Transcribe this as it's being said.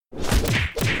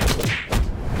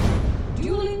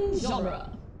genre.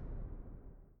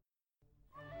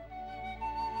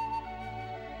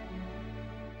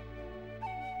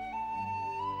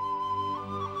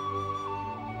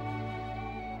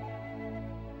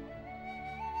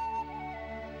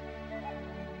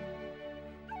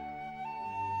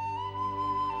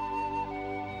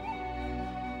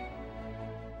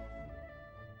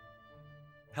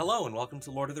 Hello and welcome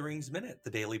to Lord of the Rings Minute, the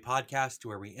daily podcast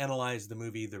where we analyze the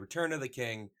movie The Return of the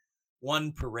King,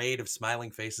 one parade of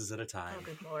smiling faces at a time. Oh,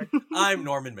 good lord. I'm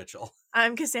Norman Mitchell.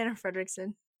 I'm Cassandra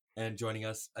Fredrickson. And joining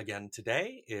us again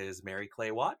today is Mary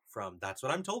Clay Watt from That's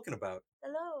What I'm Tolkien About.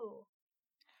 Hello.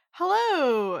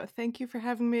 Hello! Thank you for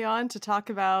having me on to talk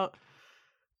about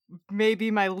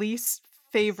maybe my least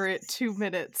favorite 2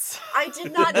 minutes. I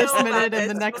did not know this about minute this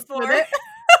and the next before. minute.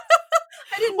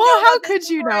 I didn't Well, know how about this could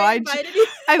you before know? I invited you.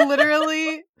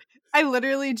 I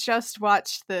literally just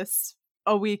watched this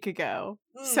a week ago.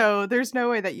 So there's no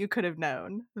way that you could have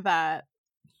known that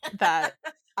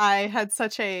I had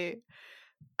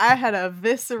a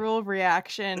visceral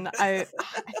reaction. I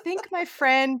think my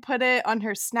friend put it on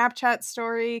her Snapchat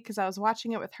story because I was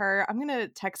watching it with her. I'm gonna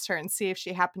text her and see if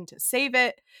she happened to save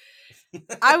it.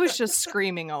 I was just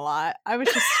screaming a lot.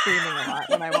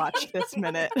 When I watched this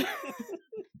minute.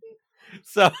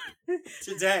 So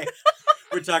today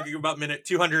we're talking about minute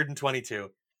 222,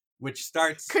 which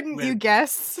starts Couldn't with you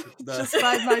guess just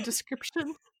by my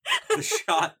description?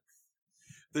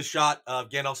 the shot of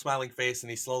Gandalf's smiling face, and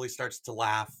he slowly starts to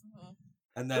laugh.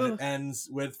 And then it ends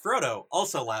with Frodo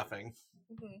also laughing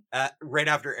right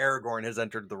after Aragorn has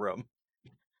entered the room.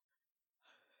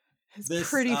 His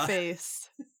pretty face.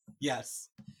 Yes.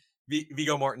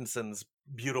 Viggo Mortensen's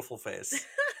beautiful face.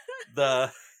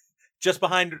 Just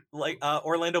behind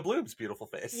Orlando Bloom's beautiful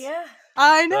face. Yeah.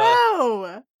 I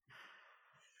know!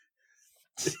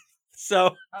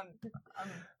 So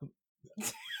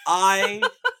I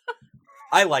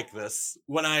like this.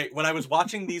 When I was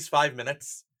watching these 5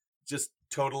 minutes, just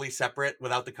totally separate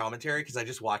without the commentary, because I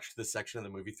just watched this section of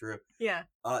the movie through. Yeah.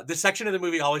 This section of the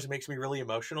movie always makes me really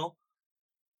emotional.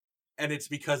 And it's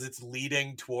because it's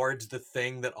leading towards the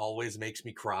thing that always makes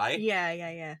me cry.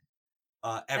 Yeah.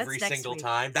 Every That's single next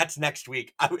time. That's next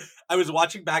week. I was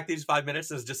watching back these 5 minutes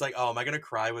and it's just like, oh, am I going to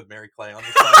cry with Mary Clay on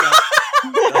this podcast?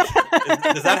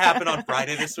 Does that happen on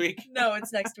Friday this week? No,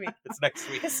 it's next week. It's next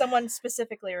week. Because someone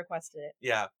specifically requested it.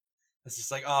 Yeah. It's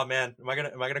just like, oh man, am I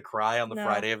gonna cry on the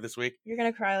Friday of this week? You're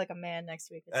gonna cry like a man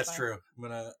next week. That's fine. true.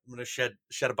 I'm gonna shed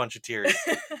a bunch of tears.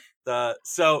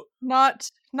 So not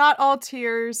all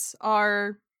tears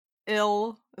are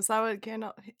ill. Is that what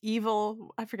Gandalf?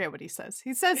 Evil? I forget what he says.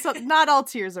 He says not all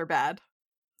tears are bad.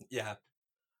 Yeah.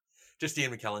 Just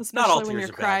Ian McKellen. Especially Not all when tears you're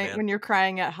are crying bad, man. when you're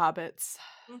crying at hobbits.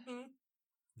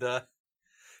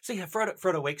 So yeah,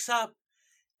 Frodo wakes up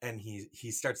and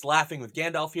he starts laughing with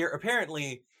Gandalf here.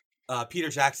 Apparently, Peter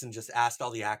Jackson just asked all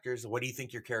the actors, "What do you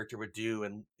think your character would do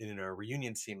in a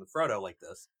reunion scene with Frodo like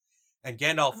this?" And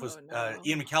Gandalf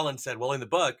Ian McKellen said, "Well, in the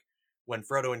book, when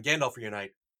Frodo and Gandalf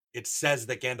reunite, it says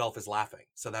that Gandalf is laughing,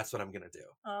 so that's what I'm gonna do."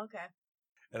 Oh, okay.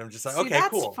 And I'm just like, See, okay, that's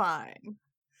cool, fine.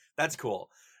 that's cool.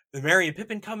 Then Merry and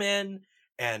Pippin come in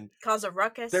and cause a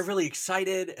ruckus. They're really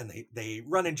excited, and they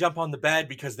run and jump on the bed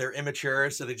because they're immature,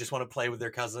 so they just want to play with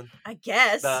their cousin. I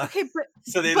guess. Okay,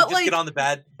 so they just get on the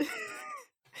bed.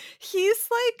 He's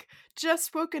like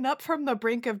just woken up from the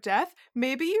brink of death.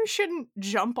 Maybe you shouldn't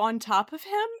jump on top of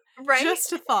him. Right?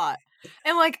 Just a thought.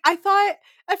 And like I thought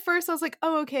at first, I was like,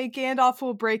 oh, okay, Gandalf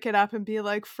will break it up and be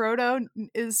like, Frodo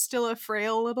is still a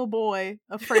frail little boy,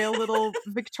 a frail little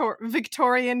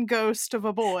Victorian ghost of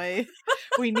a boy.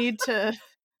 We need to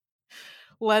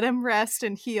let him rest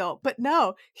and heal. But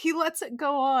no, he lets it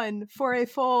go on for a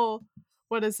full,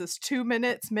 what is this, 2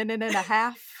 minutes, minute and a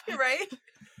half? Right?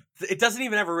 It doesn't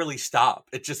even ever really stop.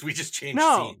 We just change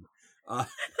scene.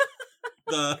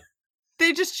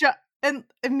 They just and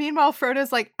meanwhile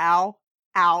Frodo's like, ow,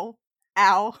 ow,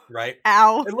 ow, right?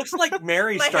 Ow. It looks like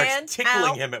Mary starts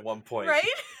tickling him at one point, right?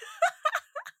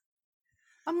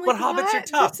 I'm like, but hobbits are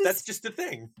tough. That's just a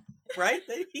thing, right?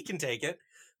 He can take it.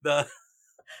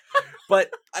 But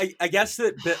I guess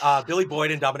that Billy Boyd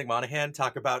and Dominic Monaghan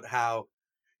talk about how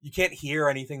you can't hear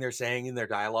anything they're saying in their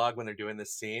dialogue when they're doing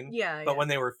this scene. Yeah. But when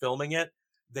they were filming it,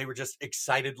 they were just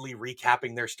excitedly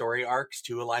recapping their story arcs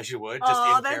to Elijah Wood,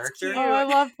 just in character. Cute. Oh, I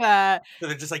love that. So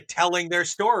they're just like telling their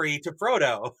story to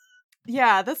Frodo.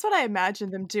 Yeah, that's what I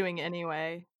imagined them doing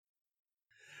anyway.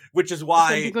 which is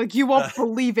why like you won't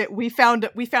believe it. We found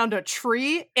a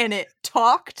tree and it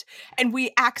talked, and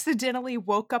we accidentally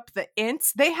woke up the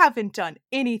Ents. They haven't done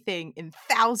anything in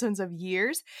thousands of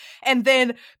years. And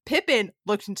then Pippin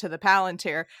looked into the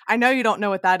Palantir. I know you don't know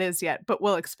what that is yet, but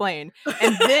we'll explain.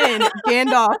 And then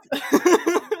Gandalf.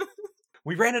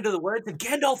 We ran into the woods and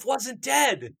Gandalf wasn't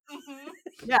dead.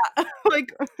 Yeah,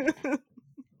 like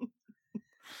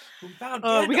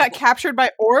we got captured by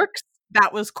orcs.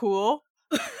 That was cool.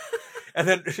 And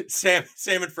then Sam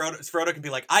and Frodo can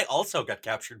be like, I also got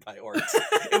captured by orcs.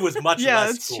 It was much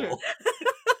less cool. True.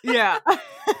 Yeah.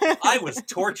 I was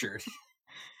tortured.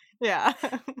 Yeah.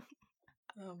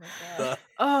 Oh my god.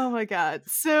 Oh my god.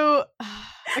 So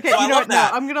okay, so you know what?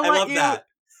 That. No, I'm gonna I let you that.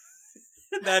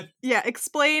 Then... Yeah,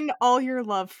 explain all your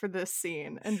love for this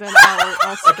scene, and then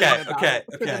I'll okay.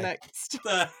 for the next.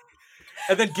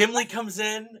 And then Gimli comes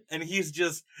in, and he's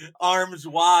just arms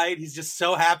wide. He's just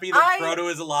so happy that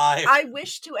Frodo is alive. I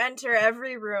wish to enter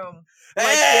every room like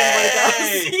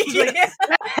hey! Gimli does.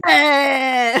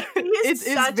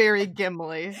 It's very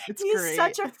Gimli. It's he's great.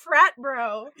 Such a frat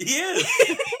bro. He is.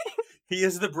 He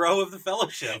is the bro of the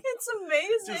Fellowship. It's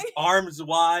amazing. Just arms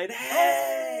wide.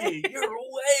 Hey, you're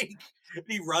awake. And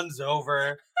he runs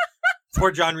over.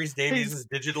 Poor John Rhys Davies is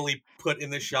digitally put in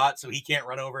the shot so he can't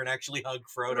run over and actually hug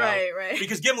Frodo. Right.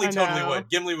 Because Gimli totally would.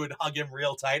 Gimli would hug him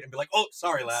real tight and be like, oh,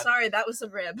 sorry, lad. Sorry, that was a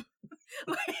rib.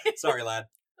 Sorry, lad.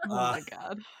 Oh my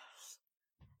god.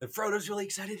 And Frodo's really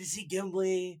excited to see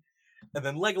Gimli. And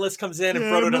then Legolas comes in and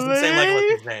Frodo doesn't say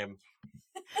Legolas' name.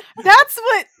 That's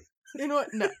what... You know what?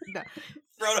 No.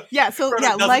 Frodo,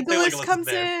 Legolas comes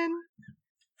in.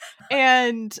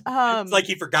 And it's like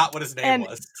he forgot what his name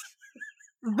was.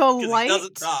 The light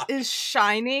is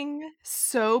shining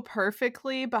so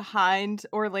perfectly behind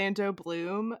Orlando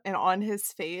Bloom and on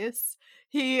his face.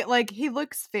 He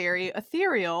looks very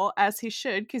ethereal, as he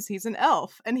should, because he's an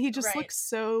elf, and he just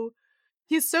looks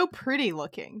he's so pretty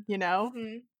looking, you know?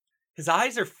 Mm-hmm. His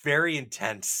eyes are very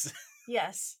intense.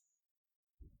 Yes.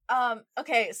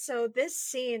 Okay, so this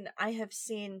scene I have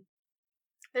seen,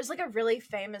 there's like a really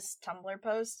famous Tumblr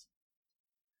post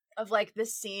of like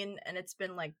this scene, and it's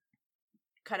been like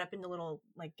cut up into little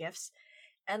like GIFs,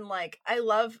 and like I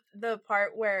love the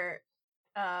part where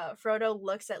Frodo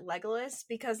looks at Legolas,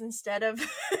 because instead of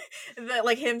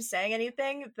him saying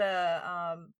anything,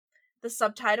 the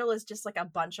subtitle is just like a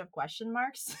bunch of question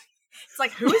marks. It's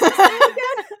like, who is this name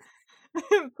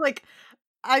again? Like,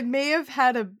 I may have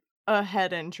had a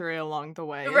head injury along the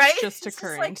way. Right? It's just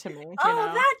occurring to me. Oh, you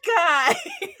know? that guy!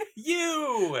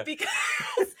 You! Because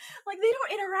like they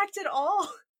don't interact at all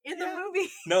in the movie.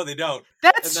 No, they don't.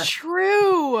 That's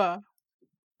true. Oh,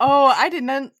 I did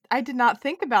not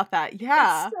think about that.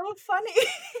 Yeah. It's so funny.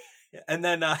 And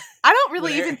then I don't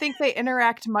really even think they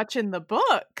interact much in the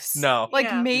books. No.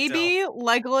 Like maybe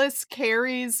Legolas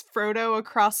carries Frodo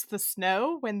across the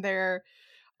snow when they're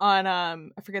on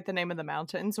I forget the name of the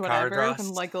mountains, whatever. Cardrost.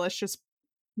 When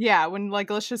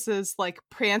Legolas just is like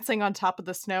prancing on top of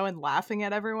the snow and laughing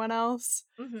at everyone else.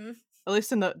 Mm-hmm. At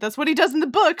least that's what he does in the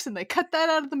books, and they cut that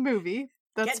out of the movie.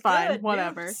 That's fine, good, There's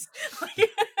whatever.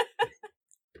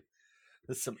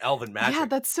 some elven magic. Yeah,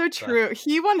 that's so true.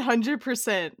 He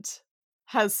 100%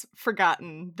 has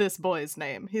forgotten this boy's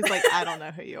name. He's like, I don't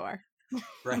know who you are.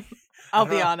 Right. I'll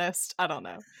be honest, I don't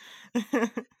know.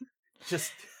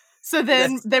 Just so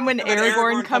then when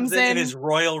Aragorn comes in his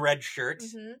royal red shirt.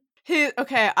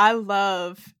 Mm-hmm. I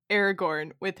love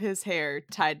Aragorn with his hair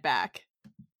tied back.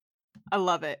 I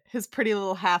love it. His pretty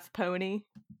little half pony.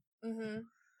 Mm-hmm.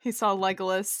 He saw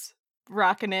Legolas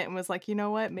rocking it and was like, you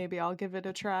know what? Maybe I'll give it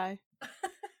a try.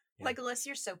 Legolas,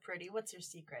 you're so pretty. What's your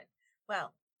secret?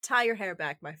 Well, tie your hair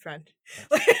back, my friend.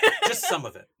 Just some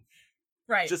of it.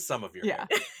 Right. Just some of your hair.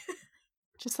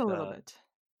 Just a little bit.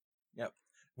 Yep.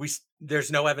 There's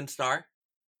no Evan Starr.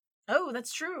 Oh,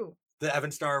 that's true. The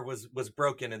Evan Starr was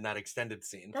broken in that extended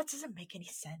scene. That doesn't make any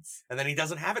sense. And then he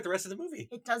doesn't have it the rest of the movie.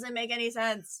 It doesn't make any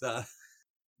sense.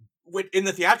 In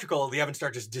the theatrical, the Evan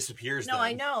Starr just disappears. No,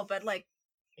 I know, but like,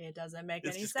 it doesn't make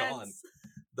any sense.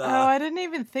 Gone. I didn't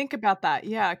even think about that.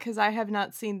 Yeah, because I have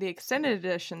not seen the extended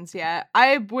editions yet.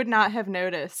 I would not have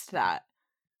noticed that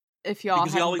if y'all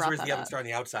because he always wears the Evan Starr on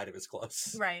the outside of his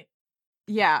clothes. Right.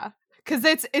 Yeah, because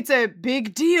it's a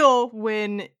big deal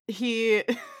when he.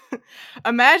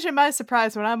 Imagine my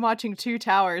surprise when I'm watching Two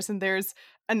Towers and there's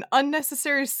an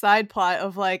unnecessary side plot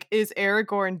of like, is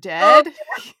Aragorn dead?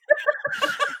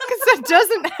 Because that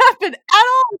doesn't happen at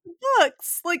all in the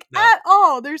books. Like, at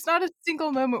all. There's not a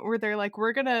single moment where they're like,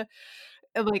 we're gonna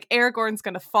like Aragorn's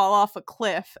gonna fall off a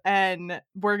cliff and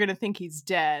we're gonna think he's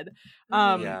dead.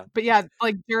 Yeah. But yeah,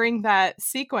 like during that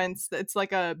sequence, it's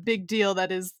like a big deal that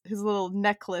his little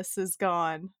necklace is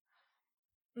gone.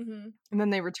 Mm-hmm. And then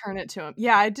they return it to him.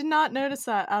 Yeah, I did not notice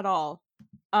that at all.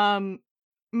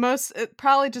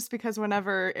 Probably just because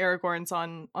whenever Aragorn's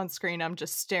on screen, I'm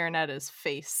just staring at his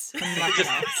face. And nothing Just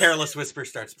else. Careless Whisper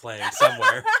starts playing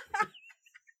somewhere.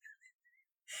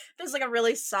 There's like a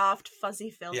really soft, fuzzy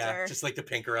filter. Yeah, just like the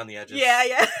pink around the edges.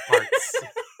 yeah. Parts.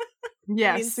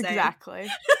 Yes, Insane. exactly.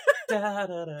 Da, da,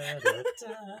 da, da,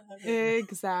 da.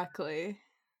 Exactly.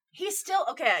 He's still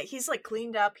okay. He's like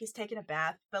cleaned up. He's taken a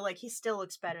bath, but like he still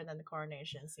looks better than the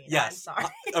coronation scene. Yes, I'm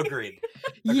sorry. Agreed.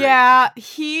 Yeah,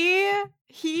 he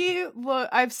look.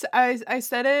 I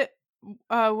said it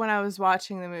when I was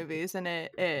watching the movies, and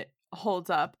it holds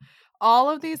up.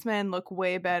 All of these men look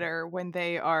way better when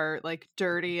they are like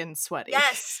dirty and sweaty.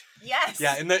 Yes.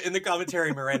 Yeah, in the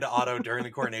commentary, Miranda Otto during the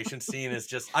coronation scene is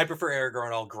just, I prefer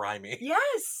Aragorn all grimy.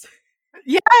 Yes.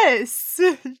 Yes.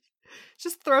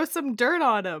 Just throw some dirt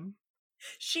on him.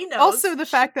 She knows. Also, the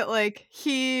fact that like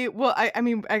I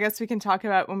mean, I guess we can talk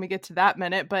about when we get to that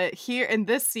minute, but here in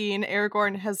this scene,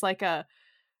 Aragorn has like a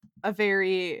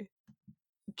very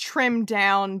trimmed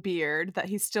down beard that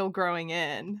he's still growing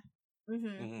in. Mm-hmm.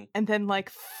 Mm-hmm. And then like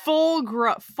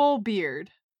full beard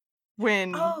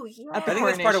when Oh yeah. At I the think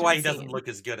that's part of why he coronation doesn't scene. look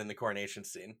as good in the coronation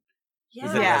scene. Yeah.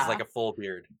 Is that he Yeah. has like a full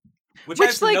beard. Which I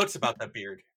have some like- notes about that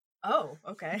beard. Oh,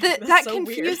 okay. that That's so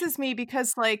confuses me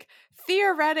because like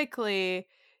theoretically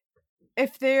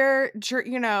if they're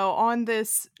on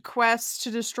this quest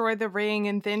to destroy the ring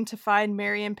and then to find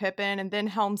Merry and Pippin and then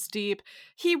Helm's Deep,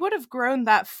 he would have grown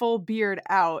that full beard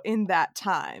out in that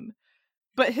time.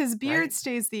 But his beard Right.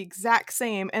 stays the exact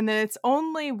same, and then it's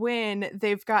only when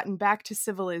they've gotten back to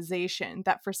civilization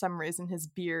that for some reason his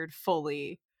beard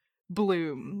fully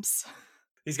blooms.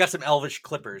 He's got some elvish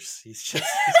clippers. He's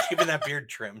keeping that beard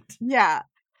trimmed. Yeah.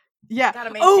 Yeah.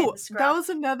 Gotta maintain Oh, the scruff. that was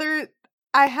another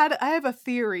I have a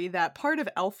theory that part of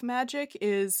elf magic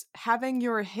is having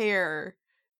your hair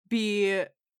be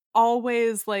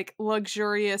always like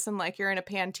luxurious and like you're in a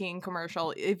Pantene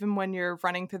commercial even when you're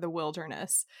running through the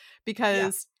wilderness,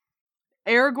 because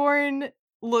Aragorn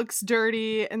looks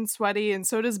dirty and sweaty and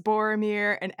so does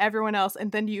Boromir and everyone else,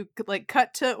 and then you like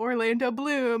cut to Orlando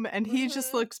Bloom and he just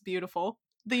Mhm. looks beautiful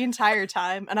the entire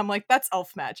time, and I'm like, that's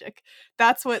elf magic.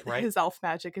 That's what Right. his elf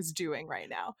magic is doing right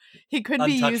now. He could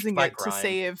be Untouched using by it to grime.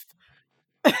 save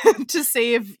to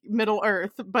save Middle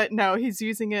Earth, but no, he's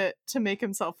using it to make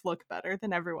himself look better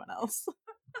than everyone else.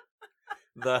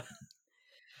 The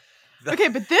Okay,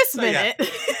 but this So, yeah.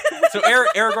 minute So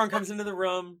Aragorn comes into the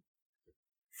room.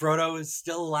 Frodo is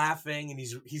still laughing, and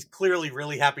he's clearly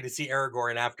really happy to see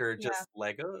Aragorn after just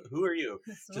like, oh, who are you?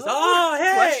 Just, oh,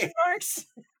 hey! Question marks.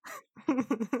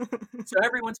 So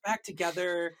everyone's back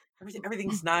together.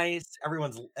 Everything's nice.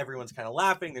 Everyone's kind of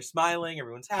laughing. They're smiling.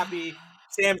 Everyone's happy.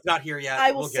 Sam's not here yet.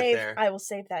 I will We'll save. get there. I will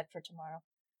save that for tomorrow.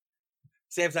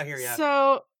 Sam's not here yet.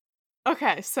 So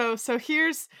okay, so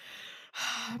here's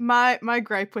my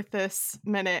gripe with this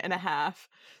minute and a half.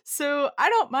 So I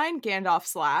don't mind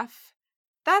Gandalf's laugh.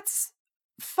 That's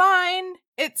fine.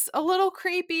 It's a little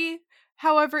creepy.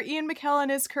 However, Ian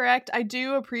McKellen is correct. I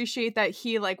do appreciate that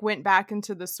he like went back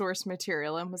into the source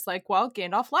material and was like, well,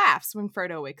 Gandalf laughs when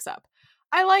Frodo wakes up.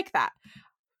 I like that.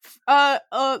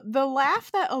 The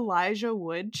laugh that Elijah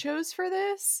Wood chose for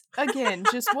this, again,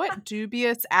 just what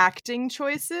dubious acting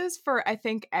choices for I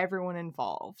think everyone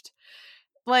involved.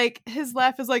 Like his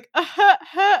laugh is like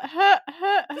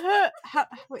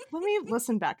wait, let me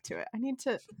listen back to it. I need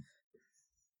to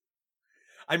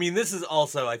I mean, this is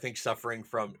also, I think, suffering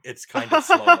from it's kind of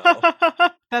slow-mo.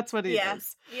 That's what it Yeah.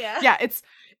 is. Yeah. Yeah,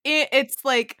 it's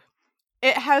like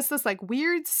it has this like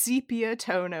weird sepia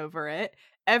tone over it.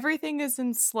 Everything is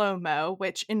in slow-mo,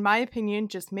 which in my opinion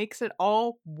just makes it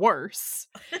all worse.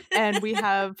 And we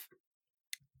have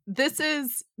this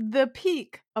is the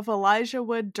peak of Elijah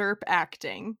Wood derp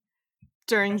acting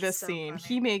during That's this so scene. funny.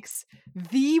 He makes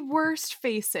the worst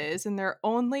faces and they're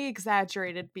only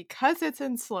exaggerated because it's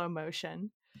in slow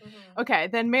motion. Mhm. Okay,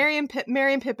 then Merry and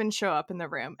Pippin show up in the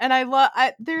room, and I love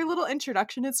their little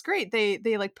introduction. It's great. They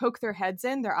like poke their heads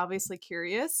in. They're obviously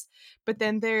curious, but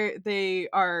then they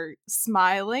are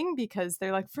smiling because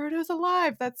they're like, Frodo's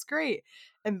alive. That's great.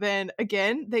 And then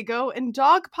again, they go and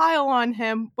dogpile on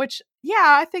him, which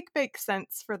I think makes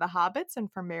sense for the hobbits and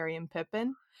for Merry and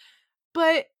Pippin.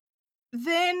 But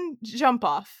then jump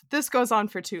off. This goes on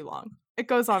for too long. It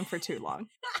goes on for too long.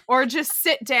 Or just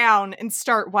sit down and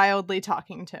start wildly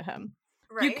talking to him.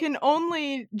 Right. You can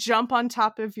only jump on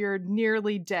top of your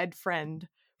nearly dead friend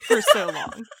for so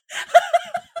long.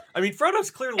 I mean,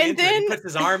 Frodo's clearly And into it. He then- puts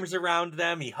his arms around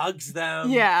them. He hugs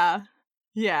them. Yeah.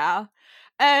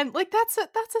 And like that's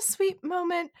a sweet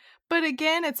moment, but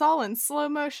again, it's all in slow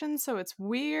motion, so it's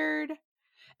weird.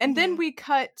 And then we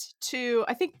cut to,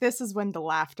 I think this is when the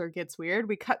laughter gets weird.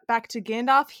 We cut back to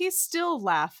Gandalf. He's still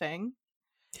laughing,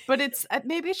 but it's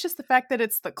maybe it's just the fact that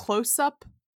it's the close up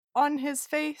on his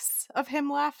face of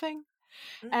him laughing.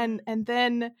 And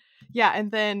then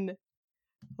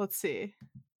let's see.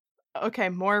 Okay,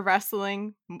 more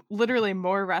wrestling, literally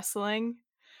more wrestling.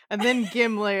 And then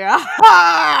Gimli.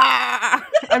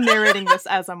 I'm narrating this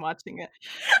as I'm watching it.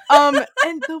 And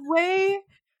the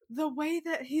way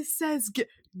that he says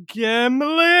Gimli.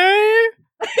 Oh,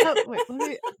 wait,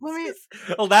 let me.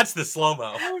 Oh, that's the slow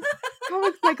mo. How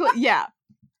exactly? Yeah.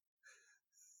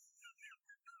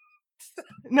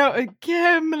 No,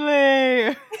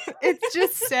 Gimli. It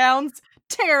just sounds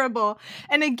terrible.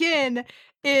 And again,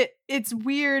 it's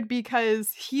weird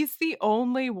because he's the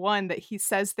only one that he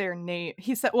says their name.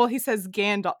 He says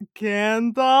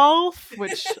Gandalf,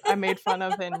 which I made fun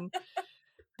of in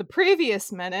the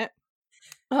previous minute.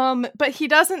 But he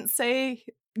doesn't say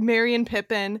Merry and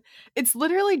Pippin. It's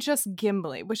literally just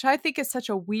Gimli, which I think is such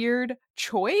a weird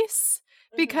choice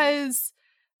because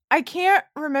I can't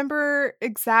remember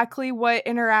exactly what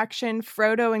interaction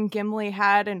Frodo and Gimli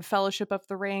had in Fellowship of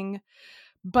the Ring,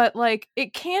 but like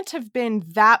it can't have been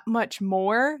that much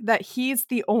more that he's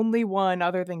the only one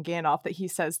other than Gandalf that he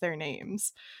says their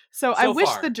names. So I wish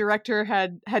the director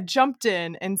had jumped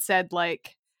in and said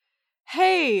like,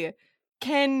 hey,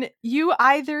 can you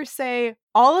either say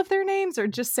all of their names or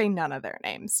just say none of their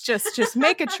names? Just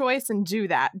make a choice and do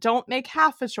that. Don't make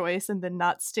half a choice and then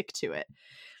not stick to it.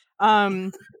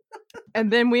 And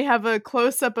then we have a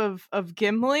close-up of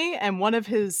Gimli, and one of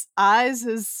his eyes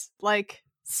is like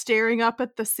staring up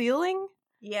at the ceiling.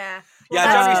 Yeah.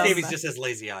 Yeah, John Rhys Davies just has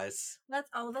lazy eyes. That's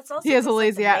also he has a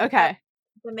lazy eye. Okay.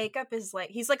 The makeup is like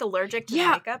he's like allergic to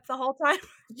makeup the whole time.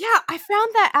 Yeah, I found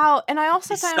that out, and I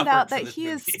also found out that he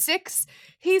is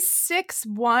He's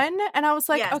 6'1", and I was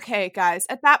like, okay, guys,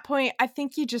 at that point, I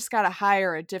think you just gotta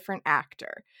hire a different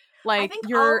actor. Like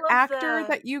your actor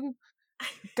that you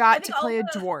got to play a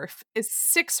dwarf is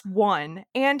 6'1",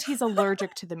 and he's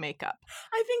allergic to the makeup.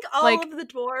 I think all of the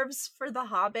dwarves for The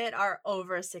Hobbit are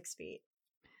over 6 feet.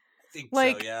 I think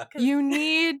like, so, yeah. You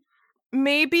need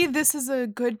maybe this is a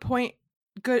good point.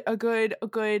 A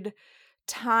good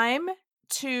time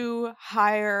to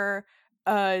hire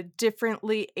a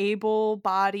differently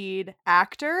able-bodied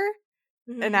actor.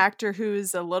 An actor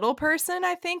who's a little person,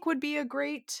 I think, would be a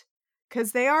great,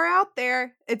 because they are out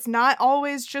there. It's not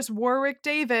always just Warwick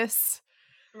Davis.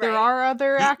 Right. There are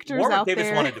other actors Warwick out Davis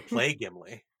there. wanted to play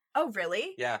Gimli. Oh,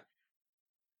 really? Yeah.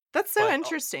 That's so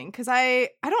interesting, because I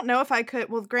don't know if I could.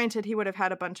 Well, granted, he would have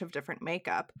had a bunch of different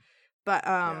makeup, but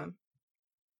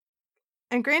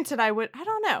and granted, I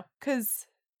don't know, because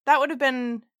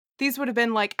these would have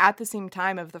been like at the same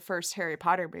time of the first Harry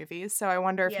Potter movies. So I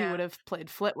wonder if he would have played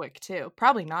Flitwick too.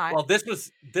 Probably not. Well, this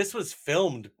was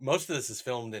filmed. Most of this is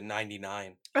filmed in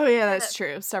 '99. Oh yeah, that's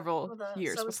true. Several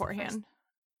years beforehand.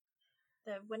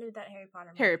 When did that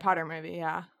Harry Potter movie?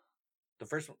 Yeah. The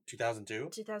first one,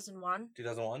 2002? 2001.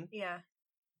 2001? Yeah.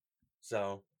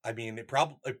 So, I mean,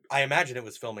 I imagine it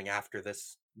was filming after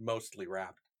this mostly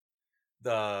wrapped.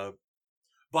 But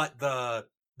the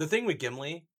thing with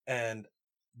Gimli, and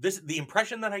the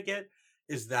impression that I get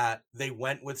is that they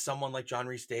went with someone like John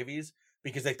Rhys Davies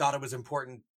because they thought it was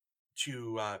important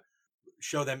to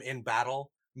show them in battle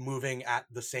moving at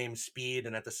the same speed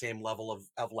and at the same level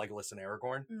of Legolas and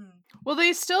Aragorn. Well,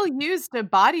 they still used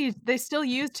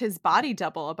his body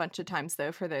double a bunch of times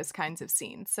though for those kinds of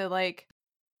scenes. So like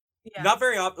not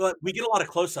very often. We get a lot of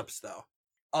close-ups though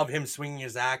of him swinging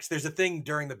his axe. There's a thing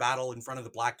during the battle in front of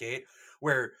the Black Gate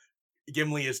where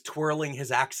Gimli is twirling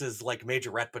his axes like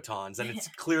majorette batons, and it's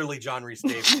clearly John Rhys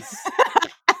Davies.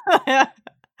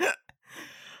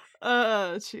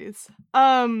 Oh, jeez.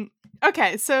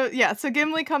 Okay, so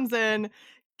Gimli comes in.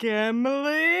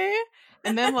 Gimli!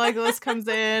 And then Legolas comes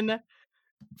in.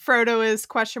 Frodo is ?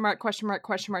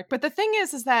 But the thing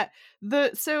is that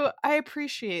I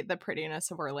appreciate the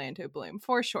prettiness of Orlando Bloom,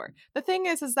 for sure. The thing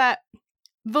is that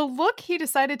the look he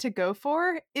decided to go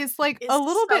for is like a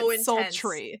little bit intense.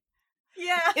 Sultry.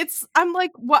 Yeah. I'm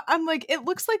like, it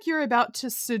looks like you're about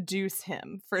to seduce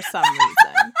him for some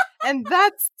reason. And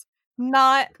that's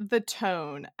not the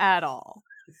tone at all.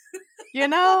 You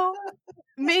know?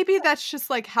 Maybe that's just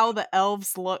like how the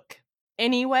elves look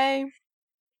anyway.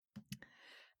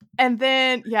 And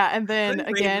then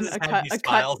again, a cut.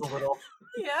 A little.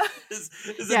 Yeah. His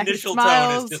initial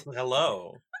tone is just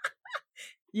hello.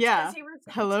 Yeah.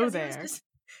 Hello there.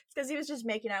 It's because he was just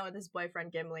making out with his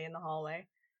boyfriend Gimli in the hallway.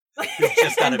 He's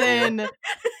just got a beard.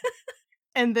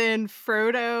 And then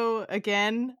Frodo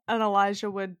again, an Elijah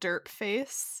Wood derp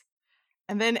face.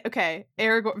 And then, okay,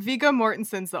 Viggo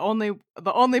Mortensen's the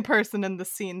only person in the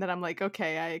scene that I'm like,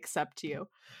 okay, I accept you.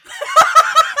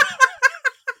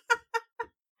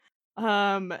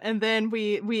 And then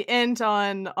we end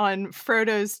on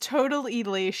Frodo's total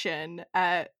elation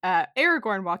at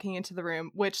Aragorn walking into the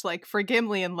room, which, like, for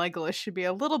Gimli and Legolas should be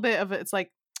a little bit of it's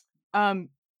like,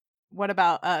 what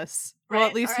about us? Right, well,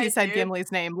 at least he alright, said dude.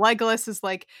 Gimli's name. Legolas is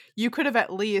like, you could have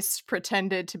at least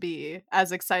pretended to be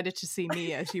as excited to see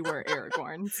me as you were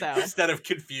Aragorn. So Instead of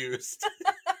confused.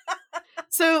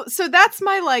 so that's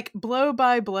my like blow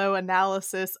by blow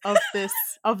analysis of this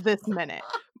minute.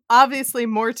 Obviously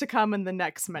more to come in the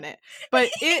next minute, but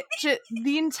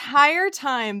the entire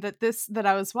time that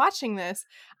I was watching this,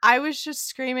 I was just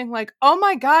screaming like, oh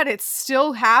my god, it's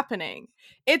still happening,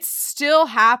 it's still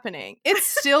happening, it's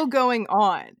still going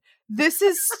on, this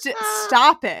is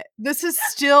stop it, this is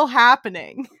still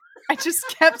happening. I just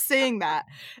kept saying that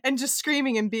and just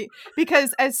screaming and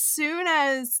because as soon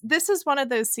as this is one of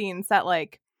those scenes that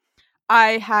like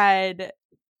I had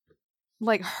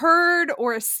like heard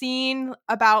or seen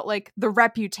about like the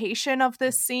reputation of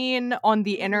this scene on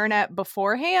the internet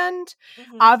beforehand.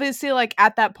 Obviously, like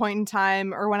at that point in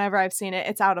time or whenever I've seen it,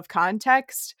 it's out of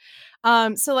context.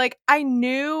 So like I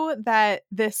knew that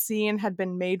this scene had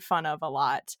been made fun of a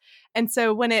lot. And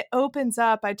so when it opens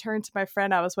up, I turned to my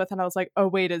friend I was with and I was like, oh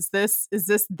wait, is this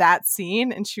that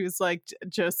scene? And she was like,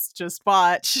 just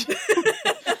watch.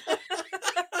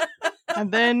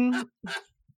 And then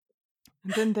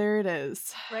there it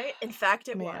is. Right? In fact,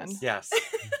 it was. Yes.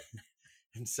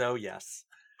 And so, yes.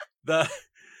 In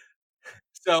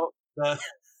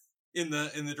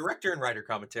the director and writer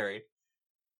commentary,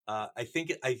 I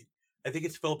think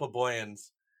it's Philippa Boyens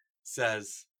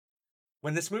says,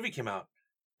 when this movie came out,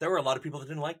 there were a lot of people that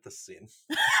didn't like this scene.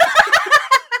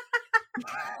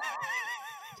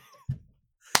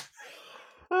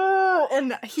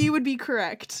 And he would be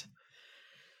correct.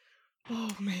 Oh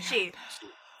man. She.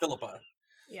 Philippa.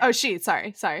 Yeah. Oh,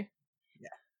 sorry. Yeah.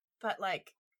 But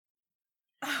like,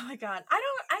 oh my god, I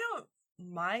don't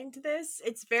mind this.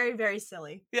 It's very, very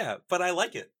silly. Yeah, but I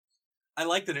like it. I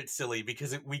like that it's silly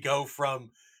because we go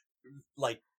from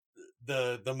like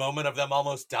the moment of them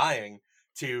almost dying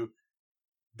to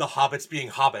the hobbits being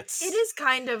hobbits. It is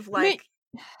kind of like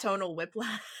tonal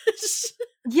whiplash.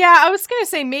 Yeah, I was gonna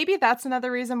say maybe that's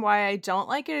another reason why I don't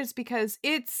like it is because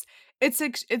it's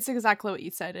exactly what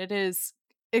you said. It is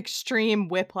extreme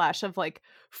whiplash of like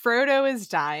Frodo is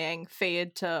dying,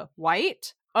 fade to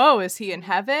white. Oh, is he in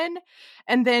heaven?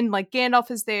 And then like Gandalf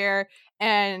is there,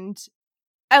 and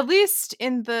at least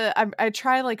in the I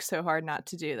try like so hard not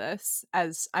to do this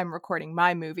as I'm recording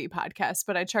my movie podcast,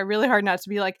 but I try really hard not to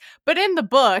be like, but in the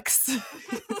books.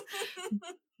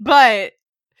 But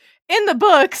in the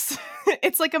books,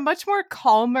 it's like a much more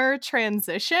calmer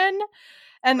transition.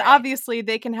 And Right. obviously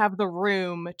they can have the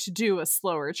room to do a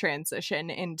slower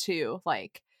transition into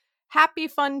like happy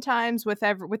fun times with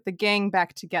the gang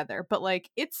back together. But like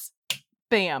it's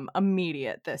bam,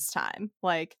 immediate this time.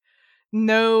 Like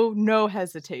no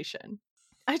hesitation.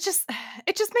 It just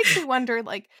makes me wonder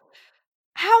like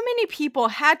how many people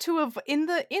had to have in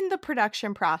the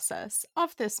production process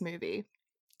of this movie.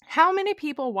 How many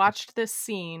people watched this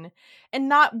scene and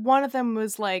not one of them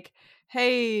was like,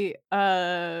 hey,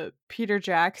 Peter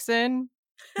Jackson,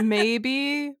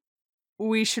 maybe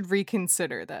we should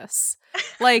reconsider this.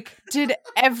 Like, did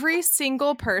every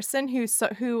single person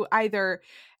who either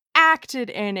acted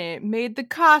in it, made the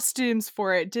costumes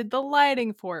for it, did the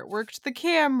lighting for it, worked the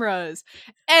cameras,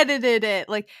 edited it,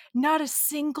 like, not a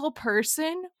single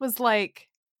person was like,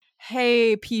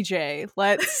 hey, PJ,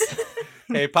 let's...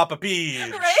 Hey, Papa P.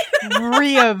 Right?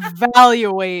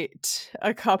 reevaluate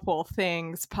a couple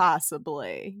things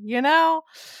possibly, you know?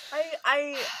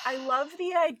 I love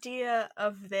the idea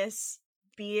of this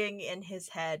being in his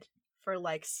head for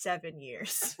like 7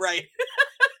 years. Right.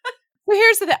 Well,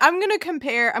 here's the thing. I'm gonna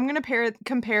compare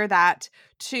that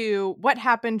to what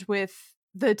happened with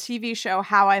the TV show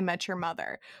How I Met Your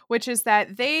Mother, which is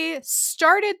that they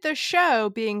started the show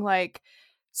being like,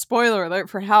 spoiler alert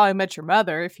for How I Met Your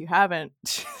Mother, if you haven't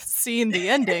seen the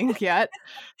ending yet.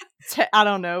 I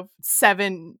don't know,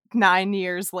 7-9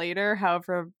 years later,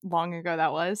 however long ago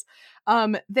that was.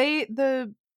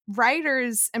 The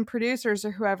writers and producers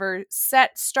or whoever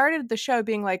started the show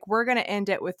being like, we're going to end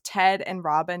it with Ted and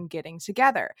Robin getting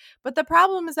together. But the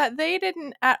problem is that they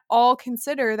didn't at all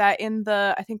consider that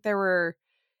I think there were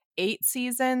 8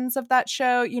 seasons of that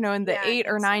show, in the 8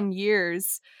 or 9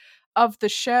 years. of the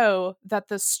show that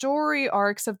the story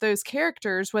arcs of those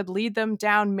characters would lead them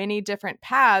down many different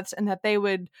paths and that they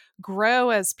would grow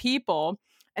as people,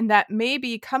 and that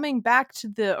maybe coming back to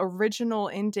the original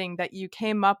ending that you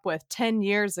came up with 10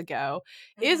 years ago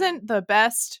isn't the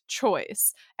best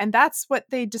choice. And that's what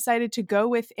they decided to go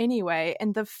with anyway,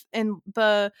 and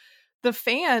the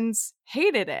fans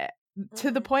hated it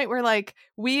to the point where like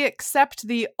we accept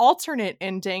the alternate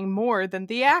ending more than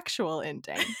the actual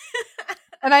ending.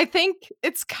 And I think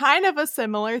it's kind of a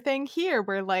similar thing here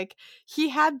where like he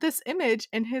had this image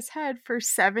in his head for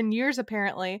 7 years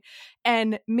apparently,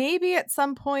 and maybe at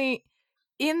some point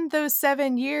in those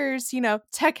 7 years, you know,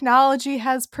 technology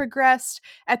has progressed.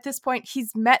 At this point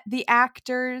he's met the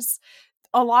actors,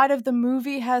 a lot of the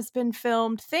movie has been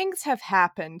filmed, things have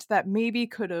happened that maybe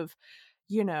could have,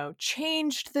 you know,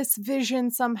 changed this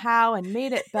vision somehow and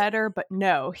made it better. But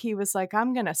no, he was like,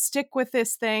 I'm going to stick with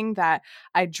this thing that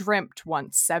I dreamt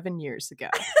once 7 years ago.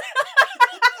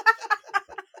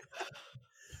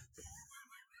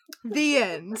 The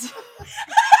end.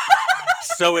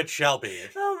 So it shall be.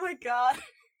 Oh my god.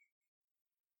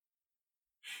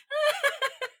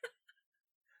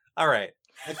 All right.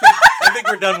 I think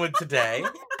we're done with today.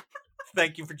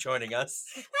 Thank you for joining us.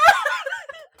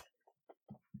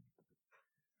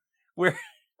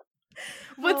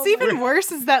 What's even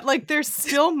worse is that like there's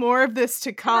still more of this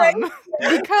to come,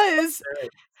 because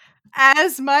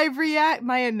as my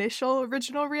initial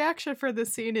original reaction for the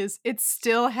scene is it's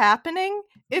still happening.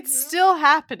 It's still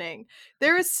happening.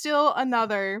 There is still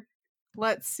another,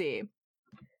 let's see,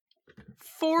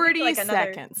 40 like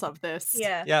seconds of this.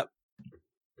 Yeah. Yep.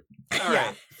 All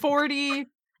right.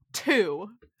 42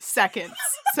 seconds.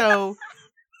 So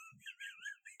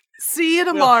see you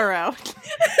tomorrow.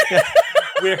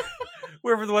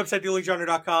 We're for the website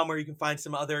duelinggenre.com, where you can find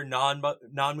some other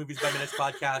non-movies by minutes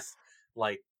podcasts,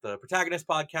 like the Protagonist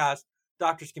podcast,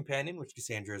 Doctor's Companion, which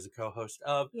Cassandra is a co-host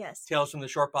of. Yes. Tales from the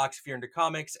Short Box if you're into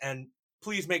comics. And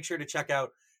please make sure to check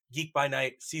out Geek by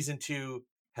Night. Season 2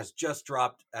 has just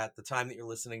dropped at the time that you're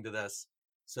listening to this.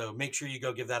 So make sure you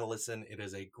go give that a listen. It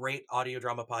is a great audio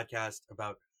drama podcast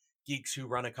about geeks who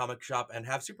run a comic shop and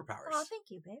have superpowers. Oh,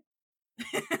 thank you,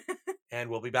 babe. And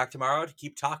we'll be back tomorrow to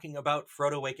keep talking about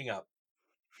Frodo waking up.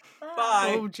 Bye.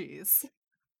 Bye. Oh, geez.